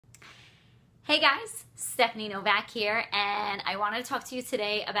Hey guys, Stephanie Novak here, and I wanted to talk to you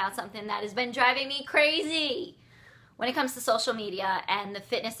today about something that has been driving me crazy when it comes to social media and the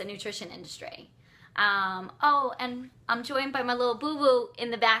fitness and nutrition industry. Oh, and I'm joined by my little boo-boo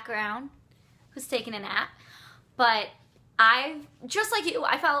in the background who's taking a nap. But just like you,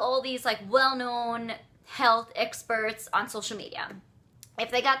 I follow all these well-known health experts on social media.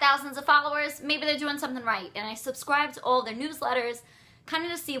 If they got thousands of followers, maybe they're doing something right. And I subscribe to all their newsletters, kind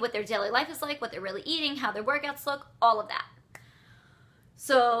of to see what their daily life is like, what they're really eating, how their workouts look, all of that.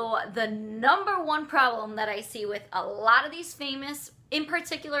 So the number one problem that I see with a lot of these famous, in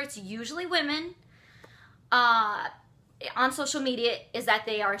particular, it's usually women, on social media, is that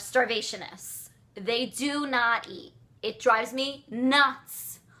they are starvationists. They do not eat. It drives me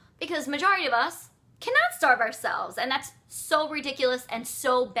nuts because majority of us cannot starve ourselves, and that's so ridiculous and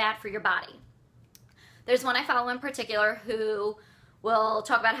so bad for your body. There's one I follow in particular who will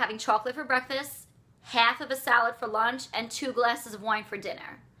talk about having chocolate for breakfast, half of a salad for lunch, and 2 glasses of wine for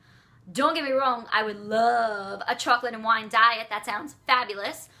dinner. Don't get me wrong, I would love a chocolate and wine diet. That sounds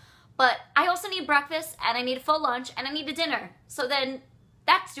fabulous. But I also need breakfast, and I need a full lunch, and I need a dinner. So then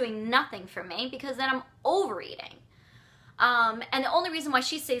that's doing nothing for me because then I'm overeating. And the only reason why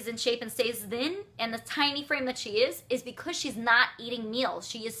she stays in shape and stays thin in the tiny frame that she is because she's not eating meals.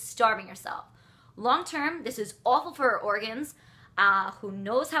 She is starving herself. Long term, this is awful for her organs. Who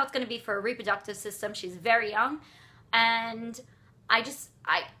knows how it's going to be for her reproductive system. She's very young. And I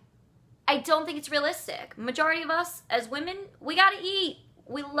don't think it's realistic. Majority of us as women, we got to eat.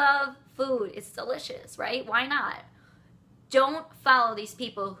 We love food. It's delicious, right? Why not? Don't follow these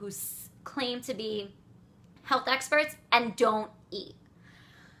people who claim to be health experts and don't eat.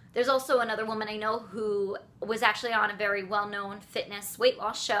 There's also another woman I know who was actually on a very well-known fitness weight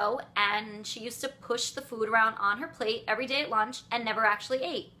loss show, and she used to push the food around on her plate every day at lunch and never actually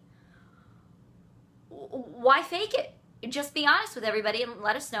ate. Why fake it? Just be honest with everybody and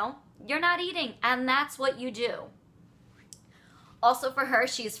let us know you're not eating, and that's what you do. Also for her,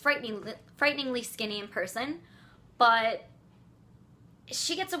 she's frighteningly skinny in person, but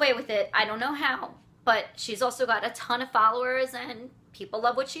she gets away with it. I don't know how, but she's also got a ton of followers and people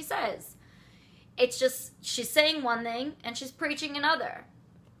love what she says. It's just she's saying one thing and she's preaching another.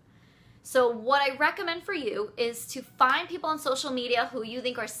 So what I recommend for you is to find people on social media who you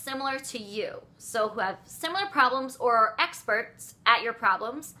think are similar to you. So who have similar problems or are experts at your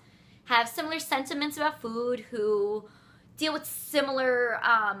problems, have similar sentiments about food, who deal with similar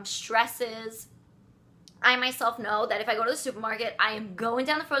stresses. I myself know that if I go to the supermarket, I am going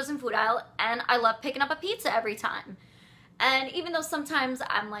down the frozen food aisle and I love picking up a pizza every time. And even though sometimes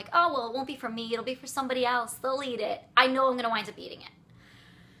I'm like, oh, well, it won't be for me, it'll be for somebody else, they'll eat it, I know I'm going to wind up eating it.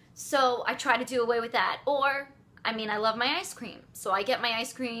 So I try to do away with that. Or, I love my ice cream. So I get my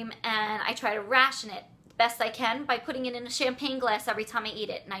ice cream and I try to ration it the best I can by putting it in a champagne glass every time I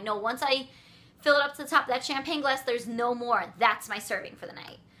eat it. And I know once I fill it up to the top of that champagne glass, there's no more. That's my serving for the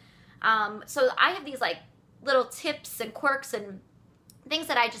night. So I have these little tips and quirks and things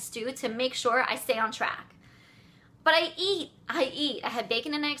that I just do to make sure I stay on track. But I eat. I had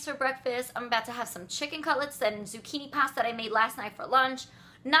bacon and eggs for breakfast. I'm about to have some chicken cutlets and zucchini pasta that I made last night for lunch.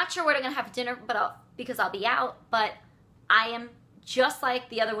 Not sure what I'm going to have for dinner because I'll be out, but I am just like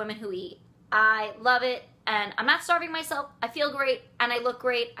the other women who eat. I love it, and I'm not starving myself. I feel great, and I look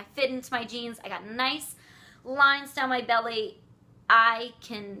great. I fit into my jeans. I got nice lines down my belly. I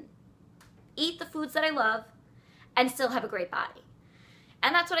can eat the foods that I love and still have a great body.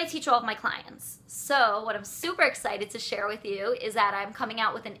 And that's what I teach all of my clients. So what I'm super excited to share with you is that I'm coming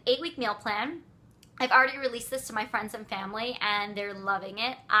out with an 8-week meal plan. I've already released this to my friends and family, and they're loving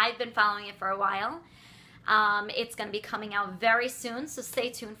it. I've been following it for a while. It's going to be coming out very soon, so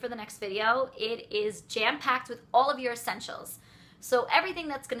stay tuned for the next video. It is jam-packed with all of your essentials. So everything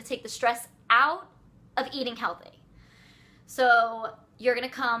that's going to take the stress out of eating healthy. So you're going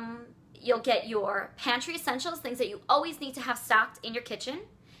to come, you'll get your pantry essentials, things that you always need to have stocked in your kitchen.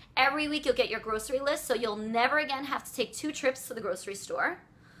 Every week you'll get your grocery list, so you'll never again have to take 2 trips to the grocery store.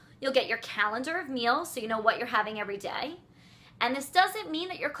 You'll get your calendar of meals, so you know what you're having every day. And this doesn't mean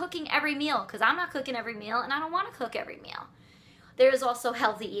that you're cooking every meal, because I'm not cooking every meal, and I don't want to cook every meal. There's also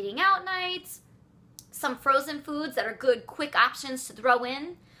healthy eating out nights, some frozen foods that are good, quick options to throw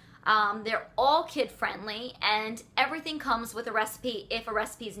in. They're all kid-friendly, and everything comes with a recipe if a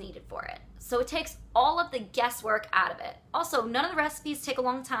recipe is needed for it. So it takes all of the guesswork out of it. Also, none of the recipes take a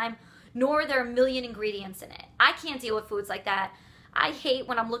long time, nor are there a million ingredients in it. I can't deal with foods like that. I hate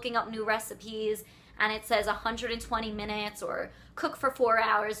when I'm looking up new recipes and it says 120 minutes or cook for 4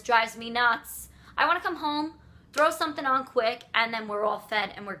 hours. Drives me nuts. I want to come home, throw something on quick, and then we're all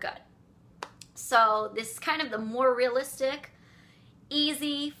fed and we're good. So this is kind of the more realistic,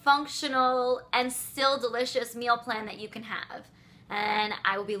 easy, functional, and still delicious meal plan that you can have. And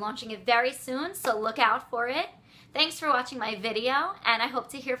I will be launching it very soon, so look out for it. Thanks for watching my video, and I hope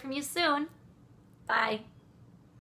to hear from you soon. Bye.